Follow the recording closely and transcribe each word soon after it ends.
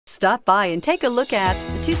Stop by and take a look at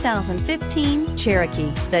the 2015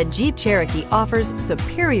 Cherokee. The Jeep Cherokee offers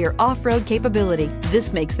superior off-road capability.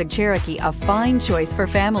 This makes the Cherokee a fine choice for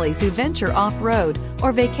families who venture off-road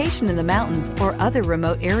or vacation in the mountains or other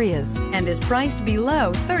remote areas, and is priced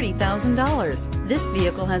below $30,000. This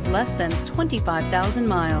vehicle has less than 25,000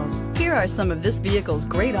 miles. Here are some of this vehicle's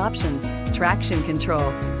great options: traction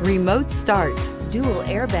control, remote start, dual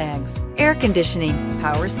airbags, air conditioning,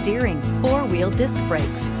 power steering, four-wheel disc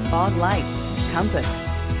brakes, fog lights, compass,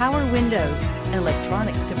 power windows,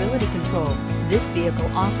 electronic stability control. This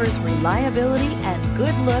vehicle offers reliability and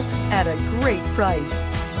good looks at a great price.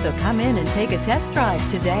 So come in and take a test drive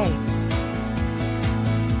today.